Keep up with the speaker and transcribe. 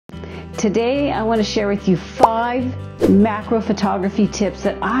Today I want to share with you 5 macro photography tips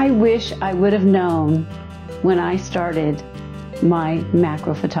that I wish I would have known when I started my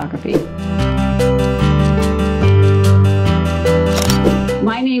macro photography.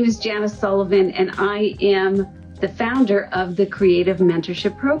 My name is Janice Sullivan and I am the founder of the Creative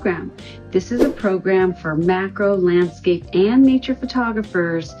Mentorship Program. This is a program for macro, landscape, and nature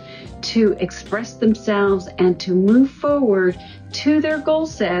photographers to express themselves and to move forward to their goal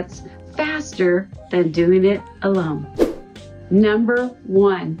sets faster than doing it alone. Number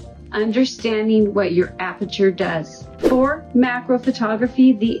 1, understanding what your aperture does. For macro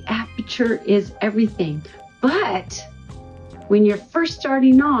photography, the aperture is everything. But when you're first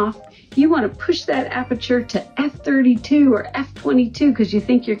starting off, you want to push that aperture to f32 or f22 because you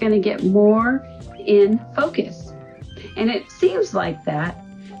think you're going to get more in focus. And it seems like that.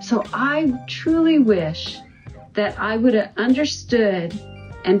 So I truly wish that I would have understood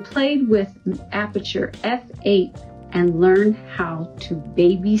and played with aperture f8 and learned how to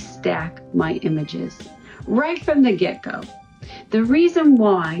baby stack my images right from the get-go. The reason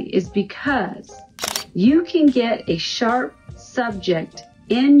why is because you can get a sharp subject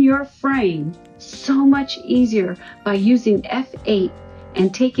in your frame so much easier by using f8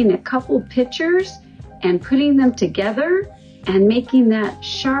 and taking a couple pictures and putting them together and making that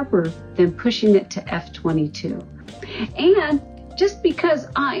sharper than pushing it to f22. And just because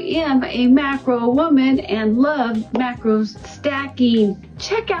I am a macro woman and love macro stacking,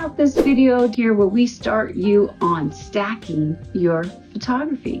 check out this video here where we start you on stacking your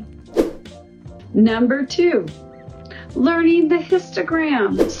photography. Number 2, learning the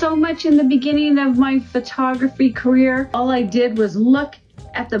histogram. So much in the beginning of my photography career, all I did was look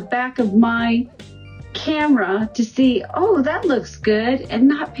at the back of my camera to see, oh, that looks good, and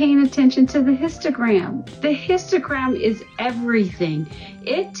not paying attention to the histogram. The histogram is everything.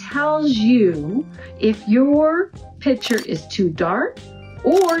 It tells you if your picture is too dark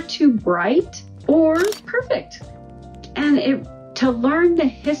or too bright or perfect. And to learn the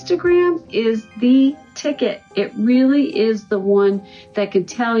histogram is the ticket. It really is the one that can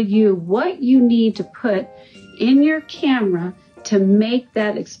tell you what you need to put in your camera to make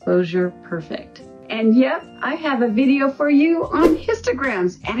that exposure perfect. And yep, I have a video for you on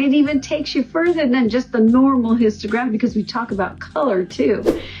histograms, and it even takes you further than just the normal histogram because we talk about color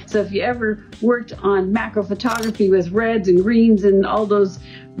too. So if you ever worked on macro photography with reds and greens and all those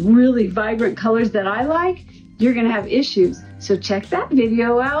really vibrant colors that I like, you're gonna have issues. So check that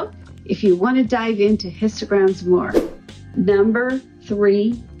video out if you want to dive into histograms more. Number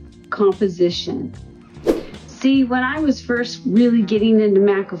 3, composition. See, when I was first really getting into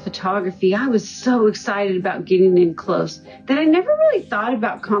macro photography, I was so excited about getting in close that I never really thought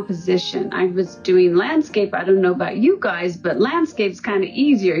about composition. I was doing landscape. I don't know about you guys, but landscape's kind of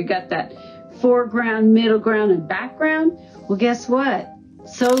easier. You got that foreground, middle ground, and background. Well, guess what?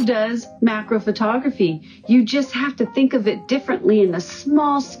 So does macro photography. You just have to think of it differently in a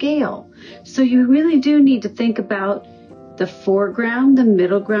small scale. So you really do need to think about the foreground, the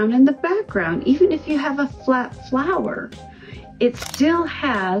middle ground, and the background. Even if you have a flat flower, it still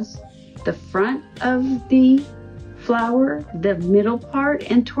has the front of the flower, the middle part,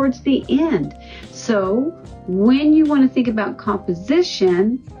 and towards the end. So when you want to think about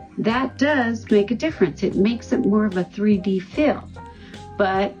composition, that does make a difference. It makes it more of a 3D feel.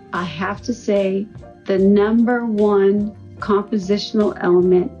 But I have to say the number 1 compositional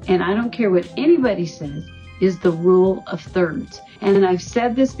element, and I don't care what anybody says, is the rule of thirds. And I've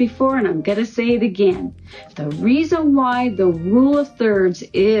said this before and I'm gonna say it again. The reason why the rule of thirds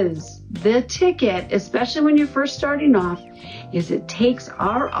is the ticket, especially when you're first starting off, is it takes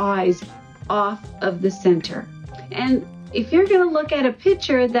our eyes off of the center. And if you're gonna look at a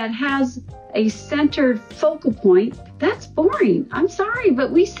picture that has a centered focal point, that's boring. I'm sorry,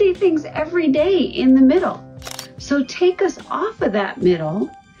 but we see things every day in the middle. So take us off of that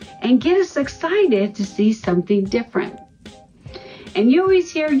middle and get us excited to see something different. And you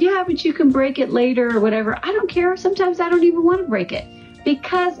always hear, yeah, but you can break it later or whatever. I don't care. Sometimes I don't even want to break it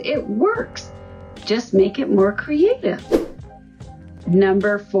because it works. Just make it more creative.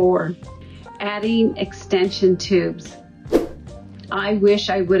 Number 4, adding extension tubes. I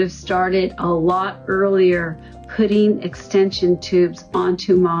wish I would have started a lot earlier putting extension tubes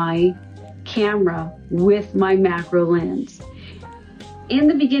onto my camera with my macro lens. In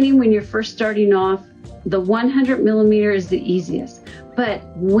the beginning, when you're first starting off, the 100mm is the easiest. But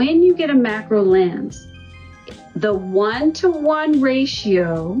when you get a macro lens, the 1-to-1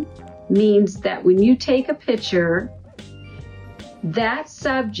 ratio means that when you take a picture, that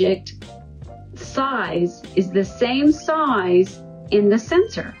subject size is the same size in the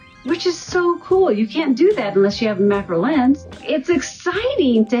sensor. which is so cool. You can't do that unless you have a macro lens. It's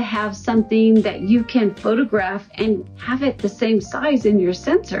exciting to have something that you can photograph and have it the same size in your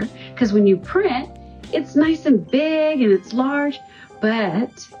sensor, because when you print, it's nice and big and it's large,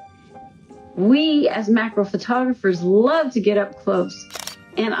 but we as macro photographers love to get up close,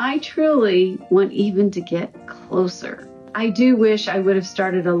 and I truly want even to get closer. I do wish I would have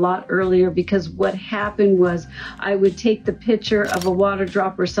started a lot earlier, because what happened was I would take the picture of a water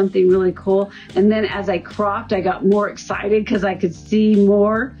drop or something really cool, and then as I cropped, I got more excited because I could see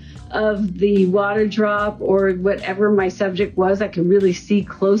more of the water drop or whatever my subject was. I could really see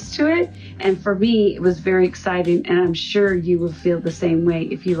close to it, and for me it was very exciting, and I'm sure you will feel the same way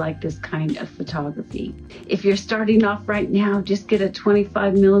if you like this kind of photography. If you're starting off right now, just get a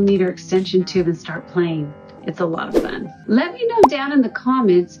 25mm extension tube and start playing. It's a lot of fun. Let me know down in the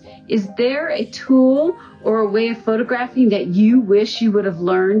comments, is there a tool or a way of photographing that you wish you would have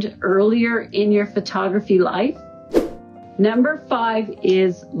learned earlier in your photography life? Number 5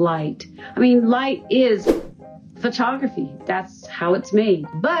 is light. I mean, light is photography. That's how it's made.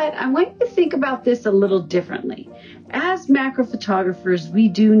 But I want you to think about this a little differently. As macro photographers, we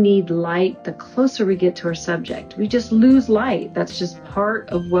do need light the closer we get to our subject. We just lose light. That's just part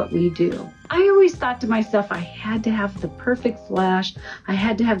of what we do. I always thought to myself, I had to have the perfect flash. I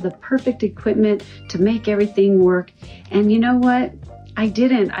had to have the perfect equipment to make everything work. And you know what? I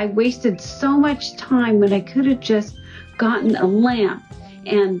didn't. I wasted so much time when I could have just gotten a lamp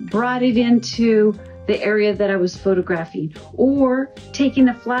and brought it into the area that I was photographing, or taking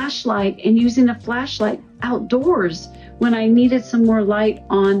a flashlight and using a flashlight outdoors when I needed some more light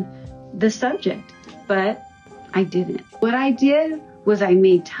on the subject. But I didn't. What I did was I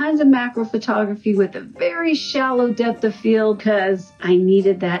made tons of macro photography with a very shallow depth of field because I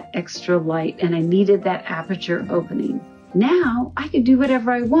needed that extra light and I needed that aperture opening. Now I can do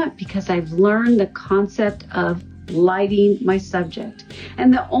whatever I want because I've learned the concept of lighting my subject.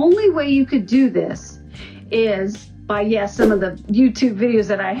 And the only way you could do this is by, yes, some of the YouTube videos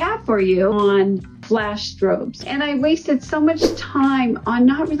that I have for you on flash strobes. And I wasted so much time on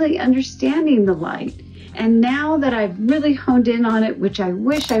not really understanding the light. And now that I've really honed in on it, which I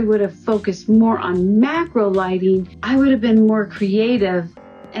wish I would have focused more on macro lighting, I would have been more creative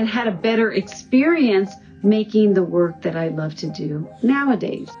and had a better experience making the work that I love to do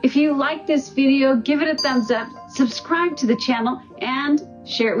nowadays. If you like this video, give it a thumbs up, subscribe to the channel, and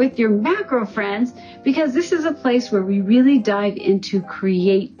share it with your macro friends, because this is a place where we really dive into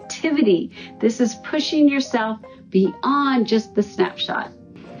creativity. This is pushing yourself beyond just the snapshot.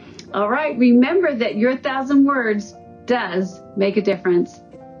 All right, remember that your 1,000 words does make a difference.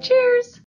 Cheers.